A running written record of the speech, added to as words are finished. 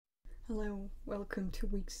Hello, welcome to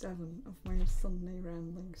week 7 of my Sunday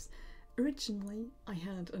ramblings. Originally, I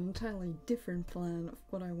had an entirely different plan of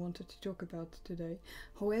what I wanted to talk about today.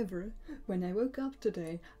 However, when I woke up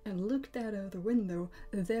today and looked out of the window,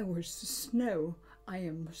 there was snow. I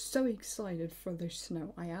am so excited for the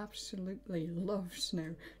snow. I absolutely love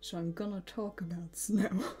snow, so I'm gonna talk about snow.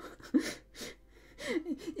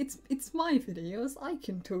 It's my videos. I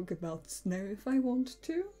can talk about snow if I want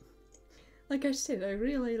to. Like I said, I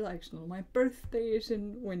really like snow. My birthday is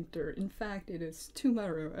in winter. In fact, it is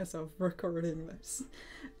tomorrow as of recording this.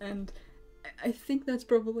 And I think that's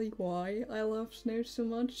probably why I love snow so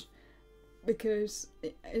much. Because,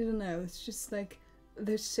 I don't know, it's just like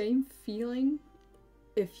the same feeling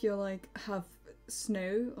if you like have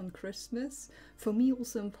snow on Christmas. For me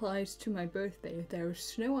also applies to my birthday. If there is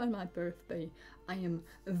snow on my birthday, I am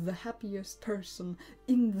the happiest person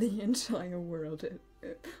in the entire world.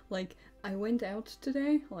 Like, I went out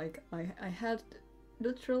today, like, I had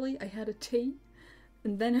a tea,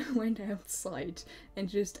 and then I went outside, and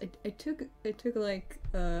just, I took like,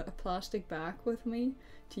 a plastic bag with me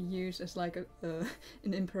to use as, like,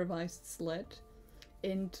 an improvised sled,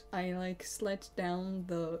 and I, like, sled down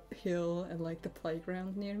the hill at, like, the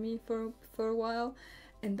playground near me for a while,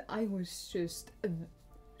 and I was just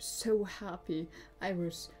so happy. I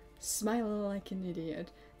was smiling like an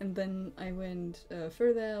idiot. And then I went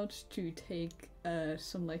further out to take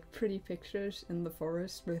some like pretty pictures in the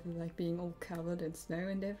forest with like being all covered in snow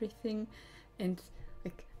and everything. And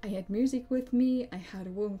like I had music with me, I had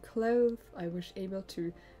warm clothes, I was able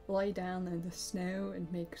to lie down in the snow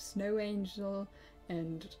and make a snow angel,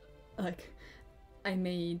 and like I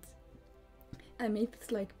made this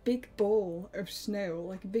like big ball of snow,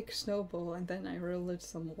 like a big snowball, and then I rolled it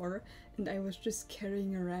some more, and I was just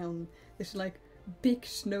carrying around this like big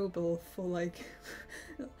snowball for like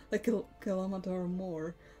like a kilometer or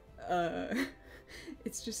more.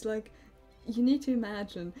 It's just like, you need to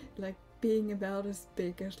imagine like being about as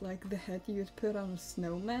big as like the head you'd put on a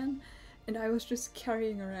snowman, and I was just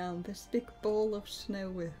carrying around this big ball of snow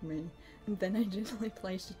with me, and then I gently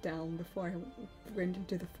placed it down before I went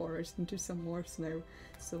into the forest into some more snow,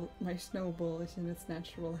 so my snowball is in its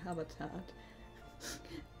natural habitat.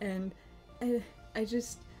 And I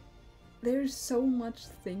just, there's so much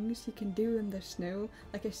things you can do in the snow.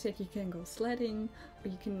 Like I said, you can go sledding,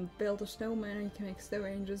 or you can build a snowman, or you can make snow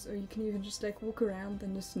angels, or you can even just like walk around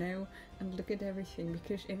in the snow and look at everything,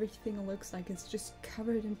 because everything looks like it's just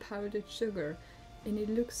covered in powdered sugar, and it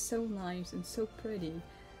looks so nice and so pretty.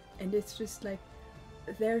 And it's just like,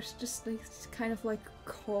 there's just like this kind of like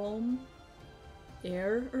calm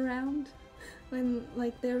air around when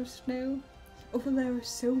like there's snow. Although there were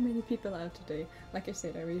so many people out today, like I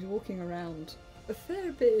said, I was walking around a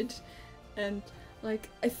fair bit, and like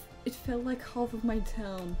it felt like half of my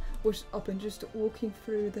town was up and just walking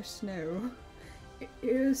through the snow. It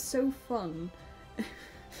was so fun.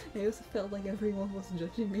 I also felt like everyone was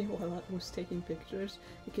judging me while I was taking pictures,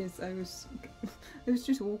 because I was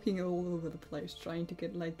just walking all over the place trying to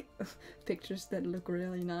get like pictures that look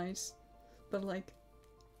really nice. But like,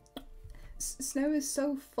 snow is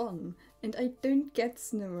so fun, and I don't get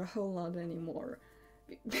snow a whole lot anymore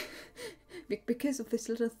because of this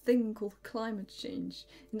little thing called climate change,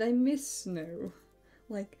 and I miss snow.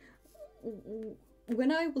 Like,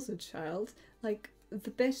 when I was a child, like,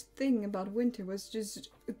 the best thing about winter was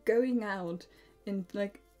just going out and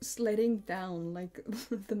like sledding down like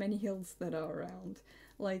the many hills that are around.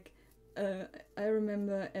 Like, I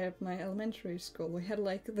remember at my elementary school we had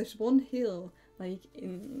like this one hill like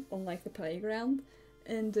on like the playground,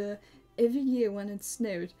 and every year when it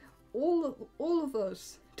snowed, all of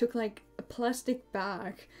us took like a plastic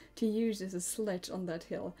bag to use as a sledge on that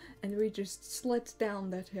hill, and we just slid down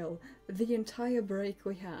that hill the entire break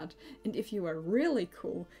we had. And if you were really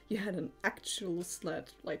cool, you had an actual sled,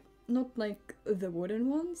 like not like the wooden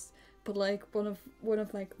ones, but like one of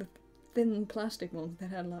like the thin plastic ones that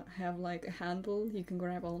have like a handle you can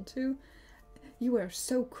grab onto. You were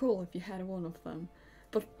so cool if you had one of them.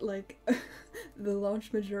 But like the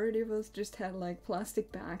large majority of us just had like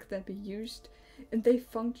plastic bags that we used, and they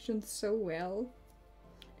functioned so well.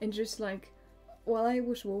 And just like while I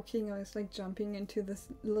was walking, I was like jumping into the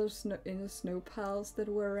little snow piles that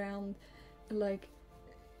were around, and like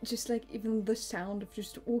just like even the sound of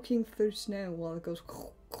just walking through snow while it goes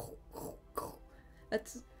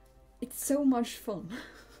it's so much fun.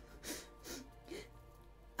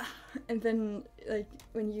 And then like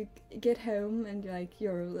when you get home and like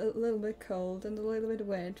you're a little bit cold and a little bit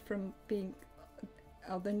wet from being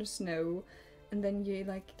out in the snow, and then you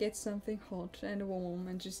like get something hot and warm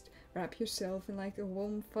and just wrap yourself in like a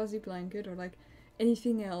warm fuzzy blanket or like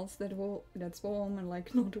anything else that's warm and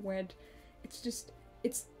like not wet. It's just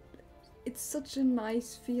it's such a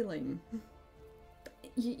nice feeling.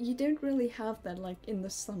 You don't really have that like in the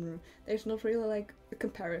summer. There's not really like a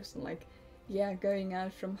comparison, like yeah, going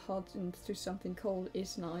out from hot into something cold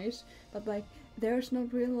is nice, but like there's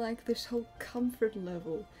not really like this whole comfort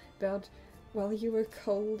level about, well, you were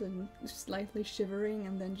cold and slightly shivering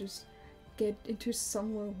and then just get into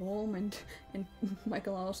somewhere warm and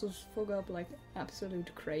Michael also fog up like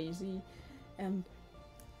absolute crazy, and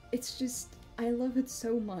it's just, I love it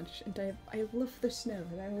so much, and I love the snow,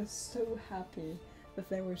 and I was so happy that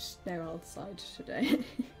there was snow outside today.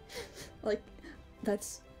 Like,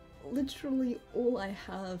 that's literally all I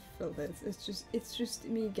have for this. It's just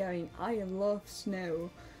me going, I love snow,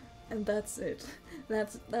 and that's it.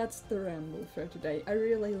 That's the ramble for today. I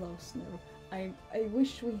really love snow. I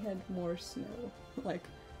wish we had more snow. Like,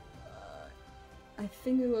 I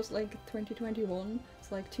think it was like 2021,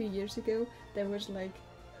 it's like 2 years ago, there was like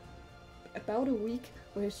about a week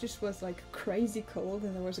where it just was like crazy cold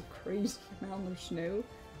and there was a crazy amount of snow.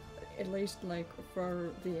 At least like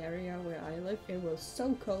for the area where I live, it was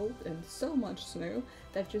so cold and so much snow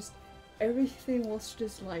that just everything was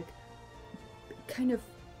just like kind of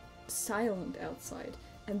silent outside.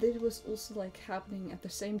 And this was also like happening at the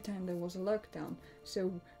same time there was a lockdown,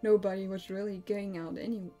 so nobody was really going out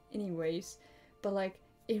anyways. But like,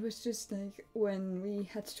 it was just like when we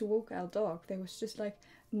had to walk our dog, there was just like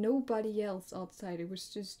nobody else outside. It was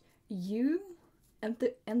just you and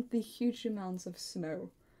the huge amounts of snow.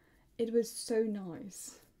 It was so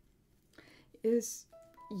nice. It was,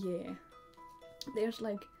 yeah. There's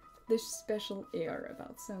like this special air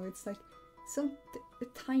about snow. It's like a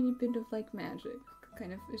tiny bit of like magic.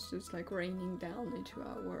 Kind of, it's just like raining down into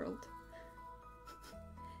our world.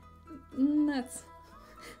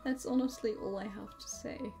 That's honestly all I have to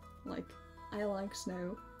say. Like, I like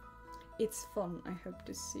snow. It's fun. I hope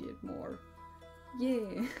to see it more.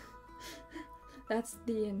 Yeah. That's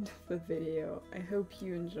the end of the video. I hope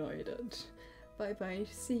you enjoyed it. Bye bye.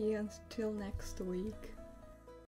 See you until next week.